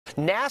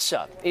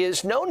NASA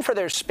is known for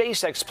their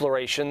space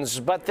explorations,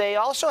 but they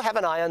also have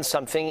an eye on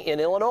something in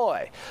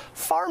Illinois,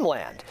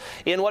 farmland.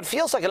 In what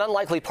feels like an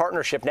unlikely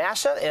partnership,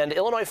 NASA and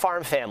Illinois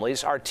farm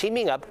families are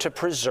teaming up to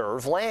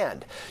preserve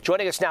land.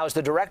 Joining us now is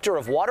the Director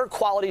of Water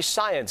Quality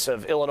Science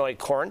of Illinois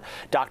Corn,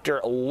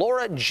 Dr.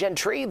 Laura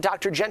Gentry.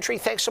 Dr. Gentry,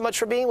 thanks so much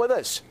for being with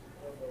us.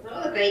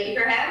 Oh, thank you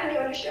for having me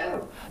on the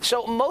show.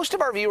 So most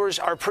of our viewers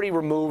are pretty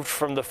removed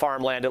from the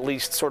farmland, at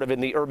least sort of in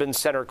the urban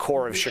center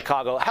core of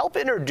Chicago. Help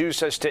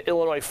introduce us to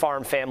Illinois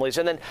farm families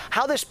and then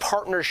how this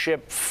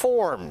partnership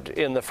formed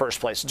in the first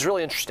place. It's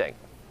really interesting.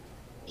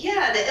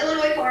 Yeah, the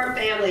Illinois Farm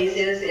Families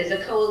is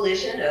a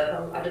coalition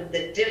of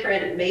the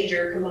different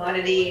major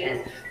commodity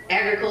and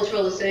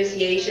agricultural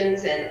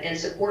associations and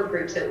support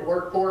groups that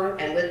work for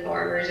and with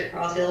farmers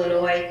across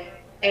Illinois.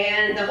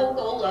 And the whole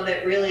goal of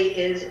it really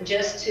is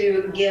just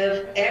to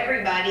give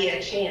everybody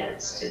a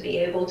chance to be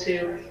able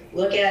to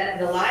look at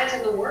the lives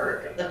and the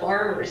work of the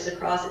farmers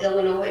across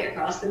Illinois,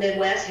 across the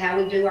Midwest,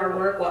 how we do our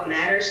work, what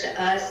matters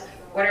to us,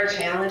 what our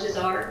challenges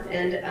are.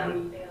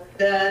 And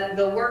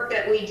the work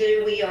that we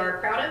do, we are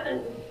proud of,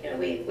 and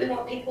we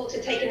want people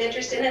to take an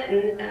interest in it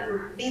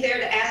and be there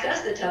to ask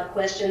us the tough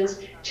questions,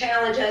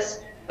 challenge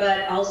us,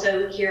 but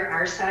also hear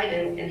our side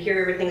and hear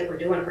everything that we're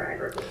doing for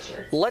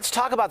agriculture. Let's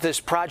talk about this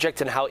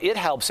project and how it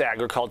helps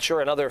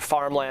agriculture and other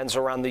farmlands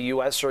around the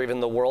U.S. or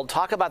even the world.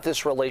 Talk about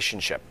this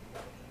relationship.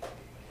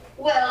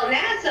 Well,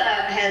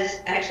 NASA has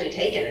actually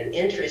taken an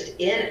interest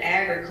in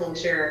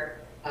agriculture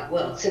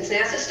since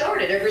NASA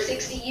started over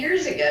 60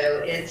 years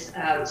ago. It's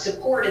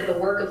supported the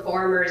work of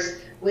farmers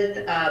with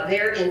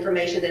their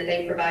information that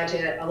they provide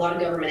to a lot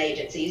of government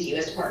agencies,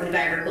 U.S. Department of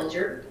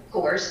Agriculture, of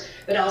course,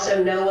 but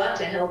also NOAA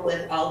to help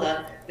with all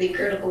the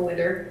critical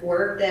weather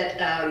work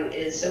that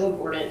is so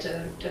important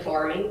to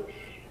farming.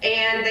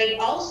 And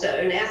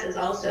NASA's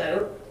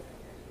also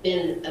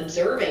been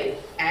observing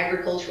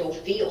agricultural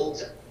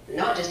fields,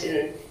 not just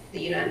in the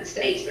United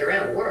States, but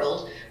around the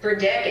world, for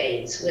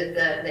decades with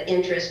the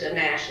interest of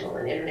national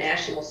and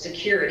international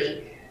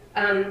security.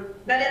 But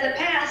in the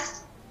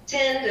past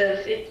 10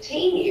 to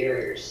 15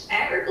 years,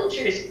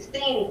 agriculture has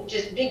seen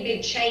just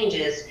big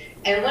changes.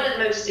 And one of the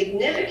most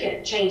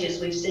significant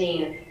changes we've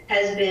seen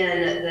has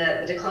been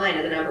the decline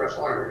of the number of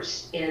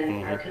farmers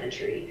in our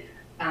country,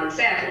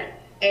 sadly.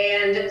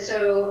 And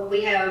so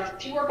we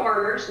have fewer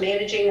farmers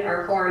managing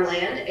our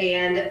farmland,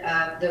 and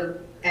the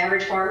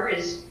average farmer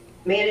is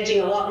managing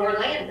a lot more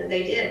land than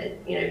they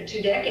did,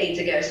 2 decades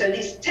ago. So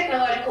these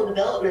technological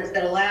developments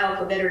that allow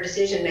for better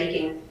decision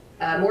making,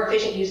 more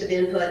efficient use of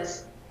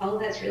inputs, all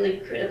of that's really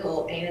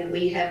critical. And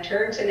we have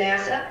turned to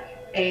NASA,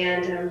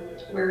 and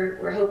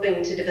we're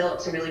hoping to develop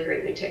some really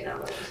great new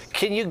technologies.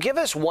 Can you give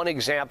us one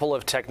example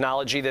of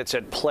technology that's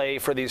at play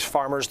for these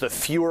farmers, the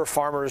fewer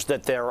farmers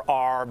that there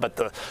are, but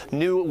the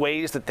new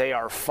ways that they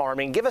are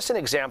farming? Give us an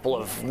example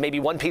of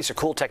maybe one piece of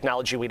cool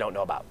technology we don't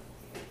know about.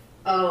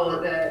 Oh,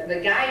 the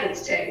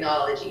guidance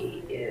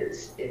technology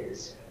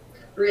is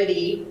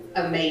pretty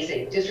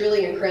amazing. Just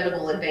really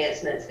incredible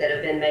advancements that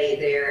have been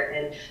made there,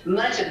 and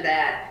much of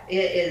that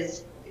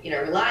is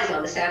relies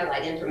on the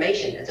satellite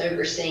information that's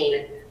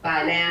overseen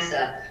by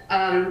NASA.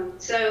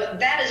 So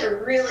that is a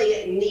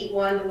really neat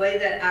one, the way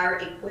that our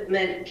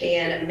equipment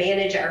can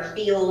manage our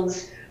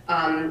fields,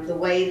 the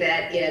way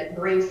that it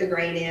brings the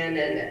grain in,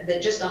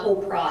 and just the whole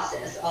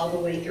process all the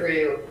way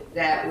through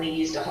that we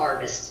use to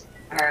harvest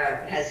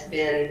has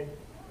been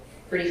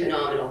pretty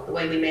phenomenal, the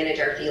way we manage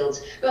our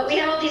fields. But we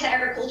have all these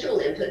agricultural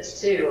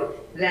inputs too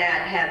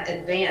that have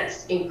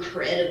advanced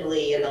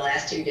incredibly in the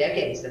last 2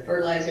 decades. The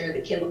fertilizer, the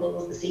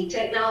chemicals, the seed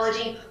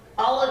technology,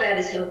 all of that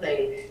is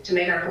helping to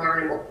make our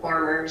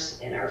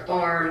farmers and our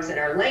farms and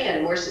our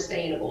land more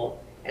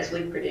sustainable as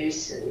we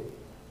produce and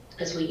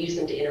as we use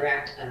them to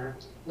interact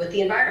with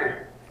the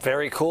environment.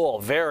 Very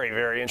cool. Very,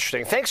 very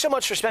interesting. Thanks so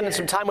much for spending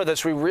some time with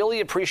us. We really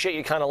appreciate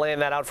you kind of laying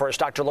that out for us.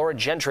 Dr. Laura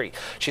Gentry,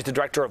 she's the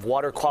Director of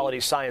Water Quality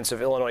Science of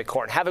Illinois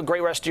Corn. Have a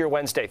great rest of your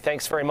Wednesday.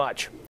 Thanks very much.